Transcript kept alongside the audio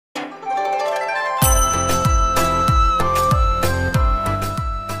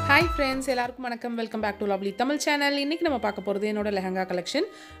friends, எல்லாருக்கும் வணக்கம். Welcome back to lovely Tamil channel. இன்னைக்கு நம்ம பார்க்க போறது என்னோட லெஹங்கா கலெக்ஷன்.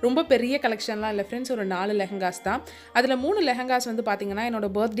 ரொம்ப பெரிய கலெக்ஷன்லாம் இல்ல फ्रेंड्स, ஒரு 4 லெஹங்காஸ் தான். அதுல 3 லெஹங்காஸ் வந்து பாத்தீங்கன்னா என்னோட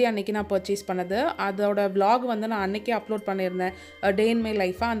பர்த்டே அன்னைக்கு நான் பர்ச்சேஸ் பண்ணது. அதோட vlog வந்து நான் அன்னைக்கே அப்லோட் பண்ணிருந்தேன். டே இன் மை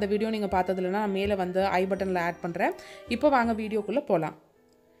லைஃபா. அந்த வீடியோ நீங்க பார்த்ததுலனா நான் மேலே வந்து ஐ பட்டன்ல ஆட் பண்றேன். இப்போ வாங்க வீடியோக்குள்ள போலாம்.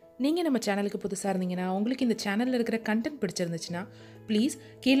 நீங்கள் நம்ம சேனலுக்கு புதுசாக இருந்தீங்கன்னா உங்களுக்கு இந்த சேனலில் இருக்கிற கண்டென்ட் பிடிச்சிருந்துச்சுன்னா ப்ளீஸ்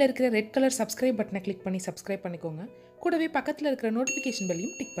கீழே இருக்கிற ரெட் கலர் சப்ஸ்கிரைப் பட்டனை கிளிக் பண்ணி சப்ஸ்கிரைப் பண்ணிக்கோங்க. கூடவே பக்கத்தில் இருக்கிற நோட்டிஃபிகேஷன்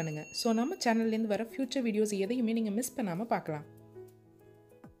பெல்லையும் டிக் பண்ணுங்கள். ஸோ நம்ம சேனல்லேருந்து வர ஃபியூச்சர் வீடியோஸ் எதையுமே நீங்கள் மிஸ் பண்ணாமல் பார்க்கலாம்.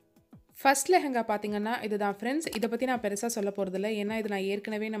 ஃபர்ஸ்ட் லெஹங்கா பார்த்தீங்கன்னா இதுதான் ஃப்ரெண்ட்ஸ். இதை பற்றி நான் பெருசாக சொல்ல போகிறதில்ல, ஏன்னா இது நான்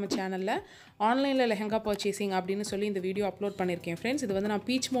ஏற்கனவே நம்ம சேனலில் ஆன்லைனில் லெஹங்கா பர்ச்சேசிங் அப்படின்னு சொல்லி இந்த வீடியோ அப்லோட் பண்ணியிருக்கேன் ஃப்ரெண்ட்ஸ். இது வந்து நான்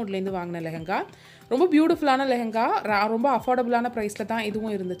பீச் மோட்லேருந்து வாங்கின லெஹங்கா. ரொம்ப பியூட்டிஃபுல்லான லெஹங்கா, ரொம்ப அஃபோர்டபுளான ப்ரைஸில் தான்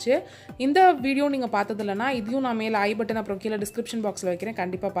இதுவும் இருந்துச்சு. இந்த வீடியோ நீங்கள் பார்த்ததில்லனா இதையும் நான் மேலே ஐ பட்டன் அப்புறம் கீழே டிஸ்கிரிப்ஷன் பாக்ஸில் வைக்கிறேன்,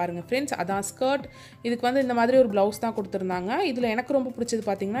 கண்டிப்பாக பாருங்கள் ஃப்ரெண்ட்ஸ். அதான் ஸ்கர்ட். இதுக்கு வந்து இந்த மாதிரி ஒரு ப்ளவுஸ் தான் கொடுத்துருந்தாங்க. இதில் எனக்கு ரொம்ப பிடிச்சது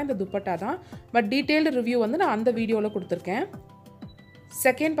பார்த்தீங்கன்னா இந்த துப்பட்டா தான். பட் டீட்டெயில்டு ரிவ்யூ வந்து நான் அந்த வீடியோவில் கொடுத்துருக்கேன்.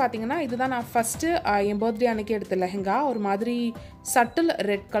 செகண்ட் பார்த்தீங்கன்னா இதுதான் நான் ஃபஸ்ட்டு என் பர்த்டே அன்றைக்கி எடுத்த லெஹங்கா. ஒரு மாதிரி சட்டில்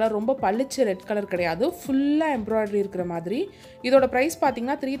ரெட் கலர், ரொம்ப பளிச்சு ரெட் கலர் கிடையாது, ஃபுல்லாக எம்ப்ராய்டரி இருக்கிற மாதிரி. இதோட ப்ரைஸ்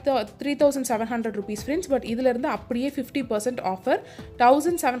பார்த்தீங்கன்னா 3700 ருபீஸ் ஃப்ரெண்ட்ஸ். பட் இதிலேருந்து அப்படியே 50% ஆஃபர்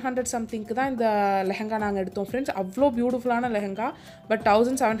 1700 சம்திங்க்கு தான் இந்த லெஹங்கா நாங்கள் எடுத்தோம் ஃப்ரெண்ட்ஸ். அவ்வளோ பியூட்டிஃபுல்லான லெஹங்கா. பட்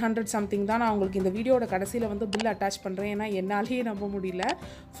 1700 சம்திங் தான். நான் உங்களுக்கு இந்த வீடியோட கடைசியில் வந்து பில் அட்டாச் பண்ணுறேன், ஏன்னா என்னாலேயே நம்ப முடியல.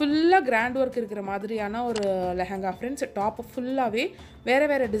 ஃபுல்லாக கிராண்ட் ஒர்க் இருக்கிற மாதிரியான ஒரு லெஹங்கா ஃப்ரெண்ட்ஸ். டாப் ஃபுல்லாகவே வேறு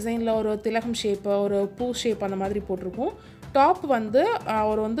வேறு டிசைனில் ஒரு திலகம் ஷேப்பு, ஒரு பூ ஷேப் அந்த மாதிரி போட்டிருக்கும். டாப் வந்து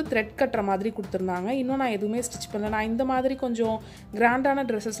ஒரு வந்து த்ரெட் கட்டுற மாதிரி கொடுத்துருந்தாங்க. இன்னும் நான் எதுவுமே ஸ்டிச் பண்ணல. நான் இந்த மாதிரி கொஞ்சம் கிராண்டான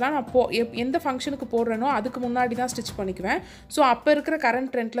ட்ரெஸ்ஸஸ்லாம் நான் எந்த ஃபங்க்ஷனுக்கு போடுறேனோ அதுக்கு முன்னாடி தான் ஸ்டிச் பண்ணிக்குவேன். ஸோ அப்போ இருக்கிற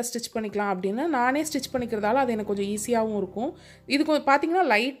கரண்ட் ட்ரெண்டில் ஸ்டிச் பண்ணிக்கலாம் அப்படின்னு நானே ஸ்டிச் பண்ணிக்கிறதால அது எனக்கு கொஞ்சம் ஈஸியாகவும் இருக்கும். இது கொஞ்சம் பார்த்தீங்கன்னா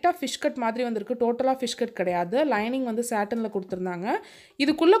லைட்டாக ஃபிஷ் கட் மாதிரி வந்திருக்கு. டோட்டலாக ஃபிஷ் கட் கிடையாது. லைனிங் வந்து சாட்டனில் கொடுத்துருந்தாங்க.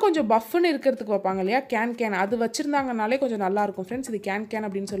 இதுக்குள்ளே கொஞ்சம் பஃப்னு இருக்கிறதுக்கு வைப்பாங்க இல்லையா, கேன் அது வச்சுருந்தாங்கனாலே கொஞ்சம் நல்லாயிருக்கும் ஃப்ரெண்ட்ஸ். இது கேன்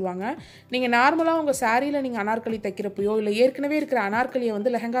அப்படின்னு சொல்லுவாங்க. நீங்கள் நார்மலாக உங்கள் சாரியில் நீங்கள் அனார்கலி தைக்கிறப்பையோ இல்லை ஏற்கனவே இருக்கிற அனார்கலியை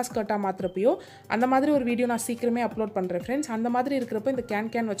வந்து லெஹங்கா ஸ்கர்ட்டாக மாற்றுறப்பையோ அந்த மாதிரி ஒரு வீடியோ நான் சீக்கிரமே அப்லோட் பண்ணுறேன் ஃப்ரெண்ட்ஸ். அந்த மாதிரி இருக்கிறப்போ இந்த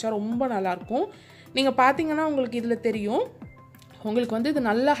கேன் வச்சா ரொம்ப நல்லாயிருக்கும். நீங்கள் பார்த்தீங்கன்னா உங்களுக்கு இதில் தெரியும், உங்களுக்கு வந்து இது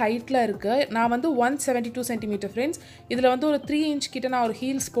நல்ல ஹைட்டில் இருக்குது. நான் வந்து 172 சென்டிமீட்டர் ஃப்ரெண்ட்ஸ். இதில் வந்து ஒரு 3 இன்ச் கிட்ட நான் ஒரு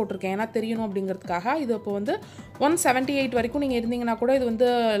ஹீல்ஸ் போட்டிருக்கேன், ஏன்னா தெரியணும் அப்படிங்கிறதுக்காக. இது இப்போ வந்து 178 வரைக்கும் நீங்கள் இருந்தீங்கன்னா கூட இது வந்து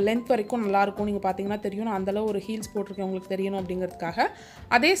லென்த் வரைக்கும் நல்லாயிருக்கும். நீங்கள் பார்த்தீங்கன்னா தெரியும், நான் அந்தளவு ஒரு ஹீல்ஸ் போட்டிருக்கேன் உங்களுக்கு தெரியணும் அப்படிங்கிறதுக்காக.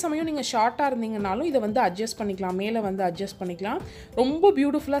 அதே சமயம் நீங்கள் ஷார்ட்டாக இருந்தீங்கனாலும் இதை வந்து அட்ஜஸ்ட் பண்ணிக்கலாம், மேலே வந்து அட்ஜஸ்ட் பண்ணிக்கலாம். ரொம்ப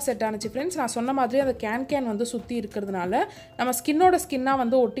பியூட்டிஃபுல்லாக செட் ஆனிச்சு ஃப்ரெண்ட்ஸ். நான் சொன்ன மாதிரி அந்த கேன் வந்து சுற்றி இருக்கிறதுனால நம்ம ஸ்கின்னாக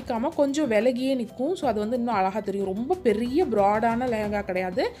வந்து ஒட்டிக்காமல் கொஞ்சம் விலகியே நிற்கும். ஸோ அது வந்து இன்னும் அழகாக தெரியும். ரொம்ப பெரிய ப்ராடாக லெஹங்கா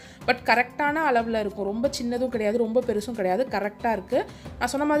கிடையாது, பட் கரெக்டான அளவில் இருக்கும். ரொம்ப சின்னதும் கிடையாது, ரொம்ப பெருசும் கிடையாது, கரெக்டாக இருக்குது.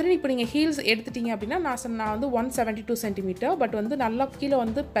 நான் சொன்ன மாதிரி இப்போ நீங்கள் ஹீல்ஸ் எடுத்துட்டீங்க அப்படின்னா நான் வந்து 172 சென்டிமீட்டர். பட் வந்து நல்லா கீழே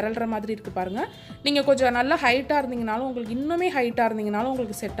வந்து பெறல்ற மாதிரி இருக்குது பாருங்கள். நீங்கள் கொஞ்சம் நல்லா ஹைட்டாக இருந்தீங்கனாலும் உங்களுக்கு இன்னுமே ஹைட்டாக இருந்தீங்கனாலும்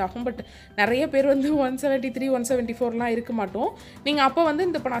உங்களுக்கு செட் ஆகும். பட் நிறைய பேர் வந்து 173 174லாம் இருக்க மாட்டோம். நீங்கள் அப்போ வந்து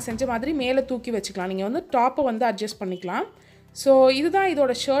இந்த இப்போ நான் செஞ்ச மாதிரி மேலே தூக்கி வச்சுக்கலாம். நீங்கள் வந்து டாப்பை வந்து அட்ஜஸ்ட் பண்ணிக்கலாம். ஸோ இதுதான்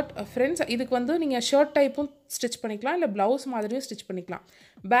இதோட ஷர்ட் ஃப்ரெண்ட்ஸ். இதுக்கு வந்து நீங்கள் ஷர்ட் டைப்பும் ஸ்டிச் பண்ணிக்கலாம், இல்லை ப்ளவுஸ் மாதிரியும் ஸ்டிச் பண்ணிக்கலாம்.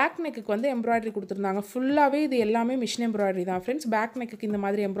 பேக் நெக்குக்கு வந்து எம்ப்ராய்டரி கொடுத்துருந்தாங்க. ஃபுல்லாகவே இது எல்லாமே மிஷின் எம்ப்ராய்டரி தான் ஃப்ரெண்ட்ஸ். பேக் நெக்குக்கு இந்த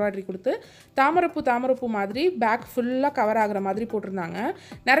மாதிரி எம்ப்ராய்டரி கொடுத்து தாமரப்பூ மாதிரி பேக் ஃபுல்லாக கவர் ஆகிற மாதிரி போட்டிருந்தாங்க.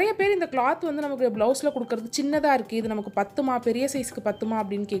 நிறைய பேர் இந்த கிளாத் வந்து நமக்கு ப்ளவுஸில் கொடுக்குறது சின்னதாக இருக்குது, இது நமக்கு பத்துமா, பெரிய சைஸ்க்கு பத்துமா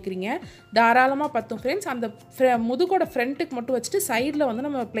அப்படின்னு கேட்குறீங்க. தாராளமாக பத்தும் ஃப்ரெண்ட்ஸ். அந்த முதுகோட ஃப்ரண்ட்டுக்கு மட்டும் வச்சுட்டு சைடில் வந்து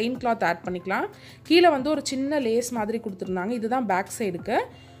நம்ம பிளெயின் கிளாத் ஆட் பண்ணிக்கலாம். கீழே வந்து ஒரு சின்ன லேஸ் மாதிரி கொடுத்துருந்தாங்க. இதுதான் பேக் சைடுக்கு.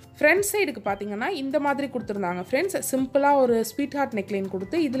 ஃப்ரண்ட் சைடுக்கு பார்த்தீங்கன்னா இந்த மாதிரி கொடுத்துருந்தாங்க ஃப்ரெண்ட்ஸ். சிம்பிளாக ஒரு ஸ்வீட் ஹார்ட் நெக்லைன்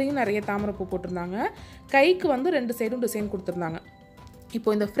கொடுத்து இதுலேயும் நிறைய தாமரைப்பூ போட்டிருந்தாங்க. கைக்கு வந்து 2 சைடும் டிசைன் கொடுத்துருந்தாங்க. இப்போ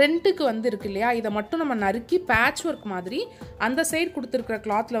இந்த ஃப்ரண்ட்டுக்கு வந்து இருக்கு இல்லையா, இதை மட்டும் நம்ம நறுக்கி பேட்ச் ஒர்க் மாதிரி அந்த சைடு கொடுத்துருக்கிற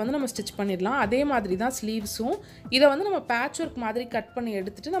கிளாத்தில் வந்து நம்ம ஸ்டிச் பண்ணிடலாம். அதே மாதிரி தான் ஸ்லீவ்ஸும். இதை வந்து நம்ம பேட்ச் ஒர்க் மாதிரி கட் பண்ணி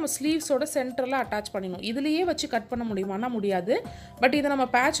எடுத்துகிட்டு நம்ம ஸ்லீவ்ஸோட சென்டரில் அட்டாச் பண்ணிடணும். இதுலேயே வச்சு கட் பண்ண முடியுமானா முடியாது. பட் இதை நம்ம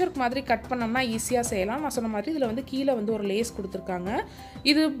பேட்ச் ஒர்க் மாதிரி கட் பண்ணோம்னா ஈஸியாக செய்யலாம். நான் சொன்ன மாதிரி இதில் வந்து கீழே வந்து ஒரு லேஸ் கொடுத்துருக்காங்க.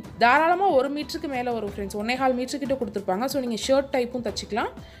 இது தாராளமாக 1 மீட்டருக்கு மேலே வரும் ஃப்ரெண்ட்ஸ். 1.25 மீட்டர்கிட்ட கொடுத்துருப்பாங்க. ஸோ நீங்கள் ஷர்ட் டைப்பும்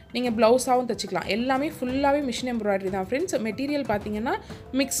தைச்சிக்கலாம், நீங்கள் ப்ளவுஸாகவும் தைச்சிக்கலாம். எல்லாமே ஃபுல்லாகவே மிஷின் எம்ப்ராய்டரி தான் ஃப்ரெண்ட்ஸ். மெட்டீரியல் பார்த்தீங்கன்னா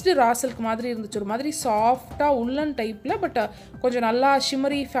மிக்ஸ்டு ராசில்க் மாதிரி இருந்துச்சு, ஒரு மாதிரி சாஃப்டாக உள்ளன் டைப்பில். பட் கொஞ்சம் நல்லா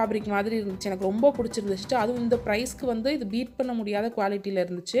ஷிமரி ஃபேப்ரிக் மாதிரி இருந்துச்சு, எனக்கு ரொம்ப பிடிச்சிருந்துச்சு. அதுவும் இந்த ப்ரைஸ்க்கு வந்து இது பீட் பண்ண முடியாத குவாலிட்டியில்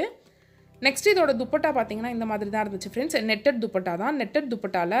இருந்துச்சு. நெக்ஸ்ட் இதோட துப்பட்டா பார்த்தீங்கன்னா இந்த மாதிரி தான் இருந்துச்சு ஃப்ரெண்ட்ஸ். நெட்டட் துப்பட்டா தான். நெட்டட்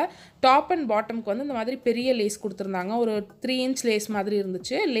துப்பட்டாவில் டாப் அண்ட் பாட்டம்க்கு வந்து இந்த மாதிரி பெரிய லேஸ் கொடுத்துருந்தாங்க. ஒரு 3 இன்ச் லேஸ் மாதிரி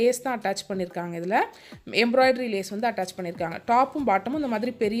இருந்துச்சு. லேஸ் தான் அட்டாச் பண்ணியிருக்காங்க. இதில் எம்ப்ராய்டரி லேஸ் வந்து அட்டாச் பண்ணியிருக்காங்க. டாப்பும் பாட்டமும் இந்த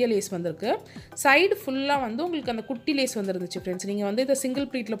மாதிரி பெரிய லேஸ் வந்திருக்கு. சைடு ஃபுல்லாக வந்து உங்களுக்கு அந்த குட்டி லேஸ் வந்துருந்துச்சு ஃப்ரெண்ட்ஸ். நீங்கள் வந்து இதை சிங்கிள்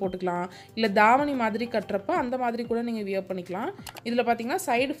ப்ளீட்டில் போட்டுக்கலாம், இல்லை தாவணி மாதிரி கட்டுறப்ப அந்த மாதிரி கூட நீங்கள் வியர் பண்ணிக்கலாம். இதில் பார்த்தீங்கன்னா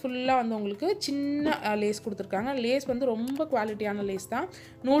சைடு ஃபுல்லாக வந்து உங்களுக்கு சின்ன லேஸ் கொடுத்துருக்காங்க. லேஸ் வந்து ரொம்ப குவாலிட்டியான லேஸ் தான்.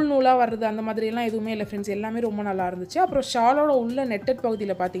 நூலாக வர்றது அந்த மாதிரிலாம் எதுவுமே இல்லை ஃப்ரெண்ட்ஸ். எல்லாமே ரொம்ப நல்லா இருந்துச்சு. அப்புறம் ஷாலோட உள்ள நெட்டட்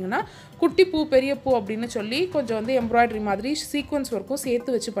பகுதியில் பார்த்தீங்கன்னா குட்டி பூ பெரிய பூ அப்படின்னு சொல்லி கொஞ்சம் வந்து எம்ப்ராய்டரி மாதிரி சீக்வன்ஸ் ஒர்க்கும்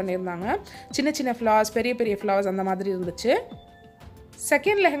சேர்த்து வச்சு பண்ணியிருந்தாங்க. சின்ன சின்ன ஃப்ளவர்ஸ், பெரிய பெரிய ஃப்ளவர்ஸ் அந்த மாதிரி இருந்துச்சு.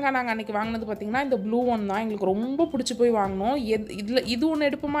 செகண்ட் லெஹங்கா நாங்கள் அன்றைக்கி வாங்கினது பார்த்திங்கன்னா இந்த ப்ளூ ஒன் தான். எங்களுக்கு ரொம்ப பிடிச்சி போய் வாங்கினோம். இது ஒன்று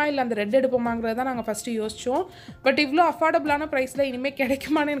எடுப்போமா இல்லை அந்த ரெட் எடுப்போமாங்கிறது தான் நாங்கள் ஃபஸ்ட்டு யோசித்தோம். பட் இவ்வளோ அஃபோர்டபுளான ப்ரைஸில் இனிமேல்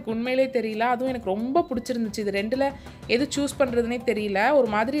கிடைக்குமான்னு எனக்கு உண்மையிலே தெரியல. அதுவும் எனக்கு ரொம்ப பிடிச்சிருந்துச்சு. இது ரெண்டில் எது சூஸ் பண்ணுறதுனே தெரியல. ஒரு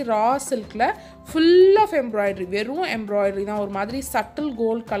மாதிரி ரா சில்கில் ஃபுல் ஆஃப் எம்ப்ராய்டரி, வெறும் எம்ப்ராய்டரி தான். ஒரு மாதிரி சட்டில்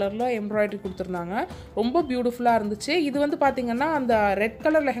கோல்ட் கலரில் எம்ப்ராய்டரி கொடுத்துருந்தாங்க. ரொம்ப பியூட்டிஃபுல்லாக இருந்துச்சு. இது வந்து பார்த்திங்கன்னா அந்த ரெட்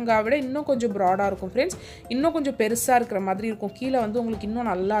கலர் லெஹங்காவை விட இன்னும் கொஞ்சம் ப்ராடாக இருக்கும் ஃப்ரெண்ட்ஸ். இன்னும் கொஞ்சம் பெருசாக இருக்கிற மாதிரி இருக்கும். கீழே வந்து உங்களுக்கு இன்னும்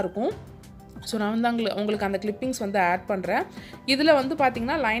நல்லா இருக்கும். ஸோ நான் வந்து உங்களுக்கு அந்த கிளிப்பிங்ஸ் வந்து ஆட் பண்ணுறேன். இதில் வந்து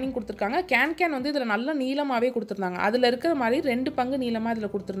பார்த்திங்கன்னா லைனிங் கொடுத்துருக்காங்க. கேன் வந்து இதில் நல்ல நீளமாகவே கொடுத்துருந்தாங்க. அதில் இருக்கிற மாதிரி 2 பங்கு நீளமாக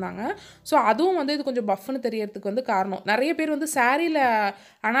இதில் கொடுத்துருந்தாங்க. ஸோ அதுவும் வந்து இது கொஞ்சம் பஃப்னு தெரியறதுக்கு வந்து காரணம். நிறைய பேர் வந்து சாரியில்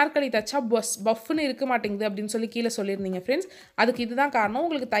அனார்கலி தச்சா பஃப்னு இருக்க மாட்டேங்குது அப்படின்னு சொல்லி கீழே சொல்லியிருந்தீங்க ஃப்ரெண்ட்ஸ். அதுக்கு இதுதான் காரணம்.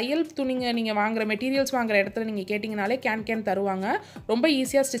 உங்களுக்கு தையல் துணிங்க நீங்கள் வாங்குற மெட்டீரியல்ஸ் வாங்குற இடத்துல நீங்கள் கேட்டிங்கனாலே கேன் தருவாங்க. ரொம்ப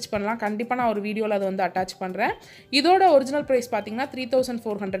ஈஸியாக ஸ்டிச் பண்ணலாம். கண்டிப்பாக நான் ஒரு வீடியோவில் அதை வந்து அட்டாச் பண்ணுறேன். இதோட ஒரிஜினல் ப்ரைஸ் பார்த்தீங்கன்னா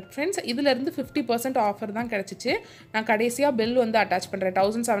 3400 ஃப்ரெண்ட்ஸ். இதிலேருந்து 50% ஆஃபர் தான் கிடச்சிச்சு. நான் கடைசியாக பில் வந்து அட்டாச் பண்ணுறேன்.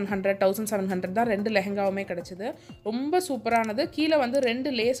 1700 தான் 2 லெஹங்காவுமே கிடச்சிது. ரொம்ப சூப்பரானது. கீழே வந்து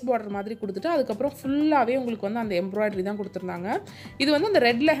 2 லேஸ் பார்டர் மாதிரி கொடுத்துட்டு அதுக்கப்புறம் ஃபுல்லாகவே உங்களுக்கு வந்து அந்த எம்ப்ராய்டரி தான் கொடுத்துருந்தாங்க. இது வந்து அந்த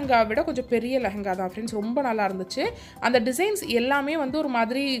ரெட் லெஹங்காவை விட கொஞ்சம் பெரிய லெஹங்கா தான் ஃப்ரெண்ட்ஸ். ரொம்ப நல்லா இருந்துச்சு. அந்த டிசைன்ஸ் எல்லாமே வந்து ஒரு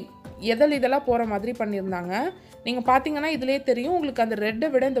மாதிரி இதெல்லாம் போகிற மாதிரி பண்ணியிருந்தாங்க. நீங்கள் பார்த்தீங்கன்னா இதிலே தெரியும் உங்களுக்கு அந்த ரெட்டை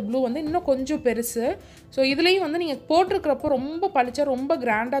விட இந்த ப்ளூ வந்து இன்னும் கொஞ்சம் பெருசு. ஸோ இதுலேயும் வந்து நீங்கள் போட்டிருக்கிறப்போ ரொம்ப பளிச்சா ரொம்ப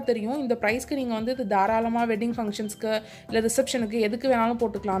கிராண்டாக தெரியும். இந்த ப்ரைஸ்க்கு நீங்கள் வந்து இது தாராளமாக வெட்டிங் ஃபங்க்ஷன்ஸ்க்கு இல்லை ரிசப்ஷனுக்கு எதுக்கு வேணாலும்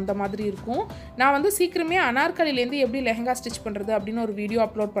போட்டுக்கலாம். அந்த மாதிரி இருக்கும். நான் வந்து சீக்கிரமே அனார்கலிலேருந்து எப்படி லெஹங்கா ஸ்டிச் பண்ணுறது அப்படின்னு ஒரு வீடியோ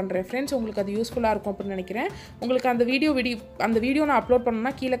அப்லோட் பண்ணுறேன் ஃப்ரெண்ட்ஸ். உங்களுக்கு அது யூஸ்ஃபுல்லாக இருக்கும் அப்படின்னு நினைக்கிறேன். உங்களுக்கு அந்த வீடியோ நான் அப்லோட்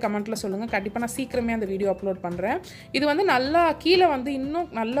பண்ணணும்னா கீழே கமெண்ட்டில் சொல்லுங்கள். கண்டிப்பாக நான் சீக்கிரமே அந்த வீடியோ அப்லோட் பண்ணுறேன். இது வந்து நல்லா கீழே வந்து இன்னும்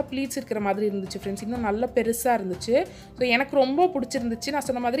நல்ல ப்ளீட்ஸ் இருக்கிற மாதிரி இருந்துச்சு ஃப்ரெண்ட்ஸ். இன்னும் நல்ல பெருசாக இருந்துச்சு. ஸோ எனக்கு ரொம்ப பிடிச்சிருந்துச்சு. நான்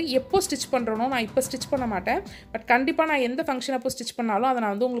சொன்ன மாதிரி எப்போ ஸ்டிச் பண்ணுறனோ நான் இப்போ ஸ்டிச் பண்ண மாட்டேன். பட் கண்டிப்பாக நான் எந்த ஃபங்க்ஷன் அப்போ ஸ்டிச் பண்ணாலும் அதை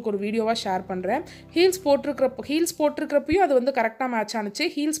நான் வந்து உங்களுக்கு ஒரு வீடியோவாக ஷேர் பண்ணுறேன். ஹீல்ஸ் போட்டிருக்கிறப்பையும் அது வந்து கரெக்டாக மேட்ச் ஆனிச்சு.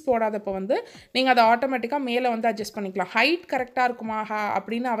 ஹீல்ஸ் போடாதப்போ வந்து நீங்கள் அதை ஆட்டோமேட்டிக்காக மேலே வந்து அட்ஜஸ்ட் பண்ணிக்கலாம். ஹைட் கரெக்டாக இருக்குமா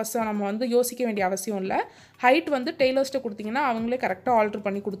அப்படின்னு நம்ம வந்து யோசிக்க வேண்டிய அவசியம் இல்லை. ஹைட் வந்து டெய்லர்ஸ்ட்டை கொடுத்தீங்கன்னா அவங்களே கரெக்டாக ஆல்ட்ரு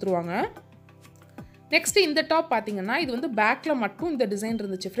பண்ணி கொடுத்துருவாங்க. நெக்ஸ்ட் இந்த டாப் பார்த்தீங்கன்னா இது வந்து பேக்கில் மட்டும் இந்த டிசைன்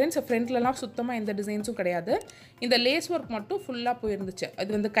இருந்துச்சு ஃப்ரெண்ட்ஸ். ஃப்ரண்ட்லலாம் சுத்தமாக எந்த டிசைன்ஸும் கிடையாது. இந்த லேஸ் ஒர்க் மட்டும் ஃபுல்லாக போயிருந்துச்சு. அது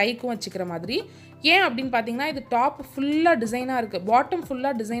வந்து கைக்கும் வச்சுக்கிற மாதிரி. ஏன் அப்படின்னு பார்த்தீங்கன்னா இது டாப் ஃபுல்லாக டிசைனாக இருக்குது. பாட்டம்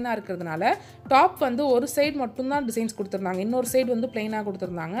ஃபுல்லாக டிசைனாக இருக்கிறதுனால டாப் வந்து ஒரு சைடு மட்டும்தான் டிசைன்ஸ் கொடுத்துருந்தாங்க. இன்னொரு சைடு வந்து பிளைனாக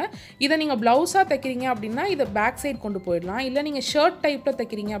கொடுத்துருந்தாங்க. இதை நீங்கள் ப்ளவுஸாக தைக்கிறீங்க அப்படின்னா இதை பேக் சைடு கொண்டு போயிடலாம். இல்லை நீங்கள் ஷர்ட் டைப்பில்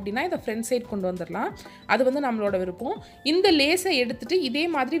தைக்கிறீங்க அப்படின்னா இதை ஃப்ரண்ட் சைடு கொண்டு வந்துடலாம். அது வந்து நம்மளோட விருப்பம். இந்த லேஸை எடுத்துகிட்டு இதே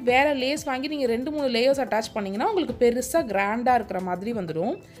மாதிரி வேறு லேஸ் வாங்கி நீங்கள் 2-3 லேயர்ஸ் அட்டாச் பண்ணிங்கன்னா உங்களுக்கு பெருசாக கிராண்டாக இருக்கிற மாதிரி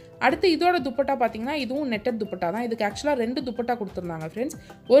வந்துடும். அடுத்து இதோட துப்பட்டா பார்த்தீங்கன்னா இதுவும் நெட்டட் துப்பட்டா தான். இதுக்கு ஆக்சுவலாக 2 துப்பட்டா கொடுத்துருந்தாங்க ஃப்ரெண்ட்ஸ்.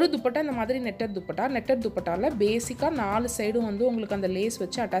 ஒரு துப்பட்டா இந்த மாதிரி நெட்டட் துப்பட்டாவில் பேசிக்காக 4 சைடும் வந்து உங்களுக்கு அந்த லேஸ்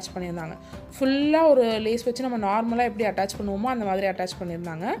வச்சு அட்டாச் பண்ணியிருந்தாங்க. ஃபுல்லாக ஒரு லேஸ் வச்சு நம்ம நார்மலாக எப்படி அட்டாச் பண்ணுவோமோ அந்த மாதிரி அட்டாச்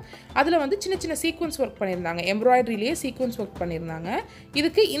பண்ணியிருந்தாங்க. அதில் வந்து சின்ன சின்ன சீக்வன்ஸ் ஒர்க் பண்ணியிருந்தாங்க. எம்ப்ராய்டரிலேயே சீக்வன்ஸ் ஒர்க் பண்ணியிருந்தாங்க.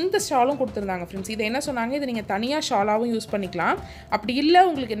 இதுக்கு இந்த ஷாலும் கொடுத்துருந்தாங்க ஃப்ரெண்ட்ஸ். இதை என்ன சொன்னாங்க, இது நீங்கள் தனியாக ஷாலாகவும் யூஸ் பண்ணிக்கலாம். அப்படி இல்லை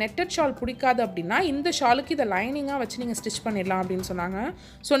உங்களுக்கு நெட்டட் ஷால் பிடிக்காது அப்படின்னா இந்த ஷாலுக்கு இதை லைனிங்காக வச்சு நீங்கள் ஸ்டிச் பண்ணிடலாம் அப்படின்னு சொன்னாங்க.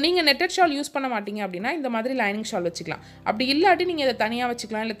 ஸோ நீங்கள் நெட்டட் ஷால் யூஸ் பண்ண மாட்டீங்க அப்படின்னா இந்த மாதிரி லைனிங் ஷால் வச்சுக்கலாம். அப்படி இல்லாட்டி நீங்கள் இதை தனியாக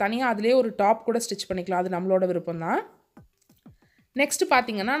வச்சுக்கலாம். இல்லை தனியாக அதிலே ஒரு டாப் கூட ஸ்டிச் பண்ணிக்கலாம். அது நம்மளோட விருப்பம் தான். நெக்ஸ்ட்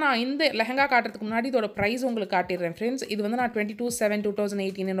பார்த்தீங்கன்னா நான் இந்த லெஹங்கா காட்டுறதுக்கு முன்னாடி இதோட ப்ரைஸ் உங்களுக்கு காட்டிடுறேன் ஃப்ரெண்ட்ஸ். இது வந்து நான்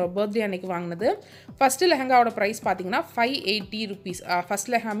 22/7/2018 என்னோட பர்த்டே அன்னைக்கு வாங்கினது. ஃபஸ்ட்டு லெஹங்காவோட ப்ரைஸ் பார்த்தீங்கன்னா 580 ருபீஸ்.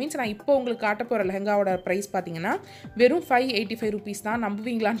 ஃபஸ்ட் லெஹங்கா மீன்ஸ் நான் இப்போ உங்களுக்கு காட்ட போகிற லெஹங்காவோட ப்ரைஸ் பார்த்தீங்கன்னா வெறும் 585 ருபீஸ் தான்.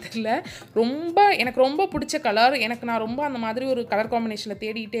 நம்புவீங்களான்னு தெரியல. எனக்கு ரொம்ப பிடிச்ச கலர். நான் ரொம்ப அந்த மாதிரி ஒரு கலர் காம்பினேஷனில்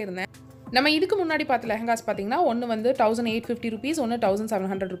தேடிகிட்டே இருந்தேன். நம்ம இதுக்கு முன்னாடி பார்த்த லெஹங்காஸ் பார்த்தீங்கன்னா ஒன்று வந்து 1850 ருபீஸ், ஒன்று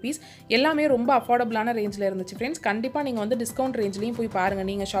 1700 ருபீஸ். எல்லாமே ரொம்ப அஃபோர்டபுளான ரேஞ்சில் இருந்துச்சு ஃப்ரெண்ட்ஸ். கண்டிப்பாக நீங்கள் வந்து டிஸ்கவுண்ட் ரேஞ்ச்லேயும் போய் பாருங்கள்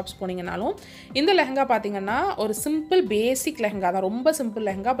நீங்கள் ஷாப்ஸ் போனீங்கனாலும். இந்த லெஹங்கா பார்த்தீங்கன்னா ஒரு சிம்பிள் பேசிக் லெஹங்கா தான், ரொம்ப சிம்பிள்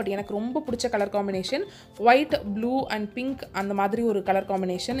லெஹங்கா. பட் எனக்கு ரொம்ப பிடிச்ச colour combination white, blue and pink அந்த மாதிரி ஒரு கலர்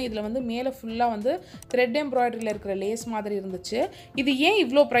காம்பினேஷன். இதில் வந்து மேலே ஃபுல்லாக வந்து த்ரெட் எம்ப்ராய்டரியில் இருக்கிற லேஸ் மாதிரி இருந்துச்சு. இது ஏன்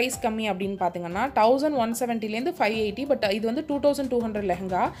இவ்வளோ ப்ரைஸ் கம்மி அப்படின்னு பார்த்தீங்கன்னா 1170லேருந்து 580, பட் இது வந்து 2200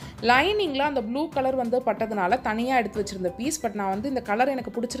 லெஹங்கா. லைனிங்கில் அந்த ப்ளூ கலர் வந்து பட்டதுனால தனியாக எடுத்து வச்சிருந்த பீஸ். பட் நான் வந்து இந்த கலர்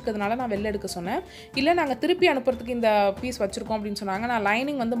எனக்கு பிடிச்சிருக்கிறதுனால நான் வெளில எடுக்க சொன்னேன். இல்லை நாங்கள் திருப்பி அனுப்புறதுக்கு இந்த பீஸ் வச்சுருக்கோம் அப்படின்னு சொன்னாங்க. நான்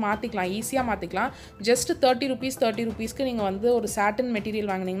லைனிங் வந்து மாற்றிக்கலாம், ஈஸியாக மாற்றிக்கலாம். ஜஸ்ட் 30 ருபீஸ்க்கு நீங்கள் வந்து ஒரு சாட்டின் மெட்டீரியல்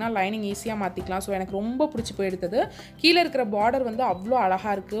வாங்கினீங்கன்னா லைனிங் ஈஸியாக மாற்றிக்கலாம். ஸோ எனக்கு ரொம்ப பிடிச்சி போய் எடுத்தது. கீழே இருக்கிற பார்டர் வந்து அவ்வளோ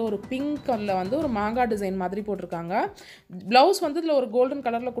அழகாக இருக்குது. ஒரு பிங்க் கலரில் வந்து ஒரு மாங்காய் டிசைன் மாதிரி போட்டிருக்காங்க. ப்ளவுஸ் வந்து இதில் ஒரு கோல்டன்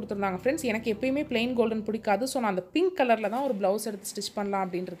கலரில் கொடுத்துருந்தாங்க ஃப்ரெண்ட்ஸ். எனக்கு எப்பயுமே பிளெயின் கோல்டன் பிடிக்காது. ஸோ நான் அந்த பிங்க் கலரில் தான் ஒரு ப்ளவுஸ் எடுத்து ஸ்டிச் பண்ணலாம்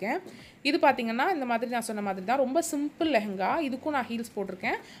அப்படின்னு இருக்கேன். இது பார்த்தீங்கன்னா இந்த மாதிரி நான் சொன்ன மாதிரி தான் ரொம்ப சிம்பிள் லெஹங்கா. இதுக்கும் நான் ஹீல்ஸ்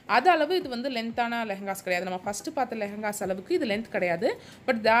போட்டிருக்கேன். அது அளவு இது வந்து லென்த்தான லெஹங்காஸ் கிடையாது. நம்ம ஃபஸ்ட்டு பார்த்த லெஹங்காஸ் அளவுக்கு இது லென்த் கிடையாது.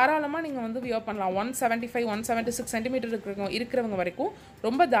 பட் தாராளமாக நீங்கள் வந்து வியர் பண்ணலாம். 175 176 சென்டிமீட்டர் இருக்கிறவங்க வரைக்கும்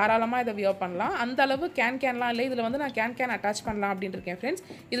ரொம்ப தாராளமாக இதை வியர் பண்ணலாம். அந்த அளவு கேன்லாம் இல்லை. இதில் வந்து நான் கேன் அட்டாச் பண்ணலாம் அப்படின்னு இருக்கேன் ஃப்ரெண்ட்ஸ்.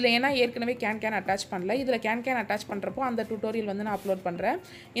 இதில் ஏன்னா ஏற்கனவே கேன் அட்டாச் பண்ணல. இதில் கேன் அட்டாச் பண்ணுறப்போ அந்த டியூட்டோரியல் வந்து நான் அப்லோட் பண்ணுறேன்.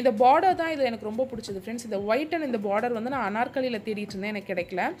 இந்த பார்டர் தான் இதில் எனக்கு ரொம்ப பிடிச்சது ஃப்ரெண்ட்ஸ். இந்த ஒயிட் அண்ட் இந்த பார்டர் வந்து நான் அனார்கலியில் தேடிட்டு இருந்தேன், எனக்கு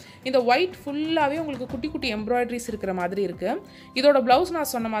கிடைக்கல. இந்த ஒயிட் ஃபுல்லாகவே உங்களுக்கு குட்டி குட்டி எம்ப்ராய்டரிஸ் இருக்கிற மாதிரி இருக்குது. இதோட ப்ளவுஸ் நான்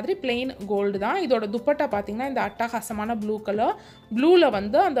சொன்ன மாதிரி பிளெயின் கோல்டு தான். இதோட துப்பட்டா பார்த்தீங்கன்னா இந்த அட்டகாசமான ப்ளூ கலர். ப்ளூவில்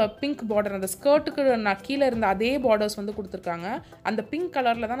வந்து அந்த பிங்க் பார்டர், அந்த ஸ்கர்ட்டுக்கு நான் கீழே இருந்த அதே பார்டர்ஸ் வந்து கொடுத்துருக்காங்க. அந்த பிங்க்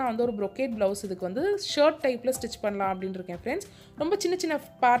கலரில் தான் நான் வந்து ஒரு ப்ரொக்கேட் ப்ளவுஸ் இதுக்கு வந்து ஷர்ட் டைப்பில் ஸ்டிச் பண்ணலாம் அப்படின்னு இருக்கேன் ஃப்ரெண்ட்ஸ். ரொம்ப சின்ன சின்ன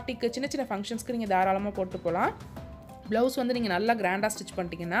பார்ட்டிக்கு, சின்ன சின்ன ஃபங்க்ஷன்ஸ்க்கு நீங்கள் தாராளமாக போட்டு போகலாம். ப்ளவுஸ் வந்து நீங்கள் நல்லா கிராண்டாக ஸ்டிச்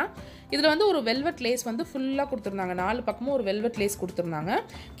பண்ணிட்டீங்கன்னா இதில் வந்து ஒரு வெல்வெட் லேஸ் வந்து ஃபுல்லாக கொடுத்துருந்தாங்க. 4 பக்கமும் ஒரு வெல்வெட் லேஸ் கொடுத்துருந்தாங்க.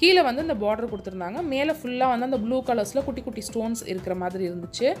 கீழே வந்து இந்த பார்டர் கொடுத்துருந்தாங்க. மேலே ஃபுல்லாக வந்து அந்த ப்ளூ கலர்ஸில் குட்டி குட்டி ஸ்டோன்ஸ் இருக்கிற மாதிரி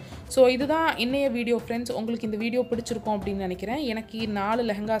இருந்துச்சு. ஸோ இதுதான் இன்னைய வீடியோ ஃப்ரெண்ட்ஸ். உங்களுக்கு இந்த வீடியோ பிடிச்சிருக்கும் அப்படின்னு நினைக்கிறேன். எனக்கு 4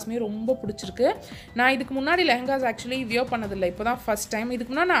 லெஹங்காஸுமே ரொம்ப பிடிச்சிருக்கு. நான் இதுக்கு முன்னாடி லெஹங்காஸ் ஆக்சுவலி வியர் பண்ணதில்லை, இப்போ தான் ஃபஸ்ட் டைம்.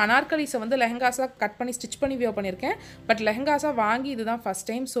 இதுக்கு முன்னாடி நான் அனார்கலிஸை வந்து லெஹங்காஸாக கட் பண்ணி ஸ்டிச் பண்ணி வியர் பண்ணியிருக்கேன். பட் லெஹங்காஸாக வாங்கி இதுதான் ஃபஸ்ட்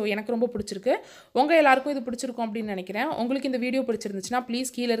டைம். ஸோ எனக்கு ரொம்ப பிடிச்சிருக்கு. உங்கள் எல்லாருக்கும் இது பிடிச்சிருக்கும் அப்படின்னு நினைக்கிறேன். உங்களுக்கு இந்த வீடியோ பிடிச்சிருந்துச்சுன்னா ப்ளீஸ்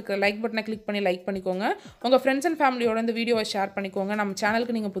கீழே இருக்கிற லைக் பட்டனை கிளிக் பண்ணி லைக் பண்ணிக்கோங்க. உங்கள் ஃப்ரெண்ட்ஸ் அண்ட் ஃபேமிலியோட இந்த வீடியோவை ஷேர் பண்ணிக்கோங்க. நம்ம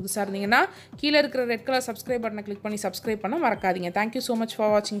சேனலுக்கு நீங்கள் புதுசாக இருந்தீங்கன்னா கீழே இருக்கிற ரெட் கலர் சப்ஸ்கிரைப் பட்டனை கிளிக் பண்ணி சப்ஸ்கிரைப் பண்ண மறக்காதீங்க. தேங்க்யூ ஸோ மச்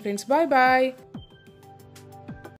ஃபார் வாட்சிங் ஃப்ரெண்ட்ஸ். பாய் பாய்.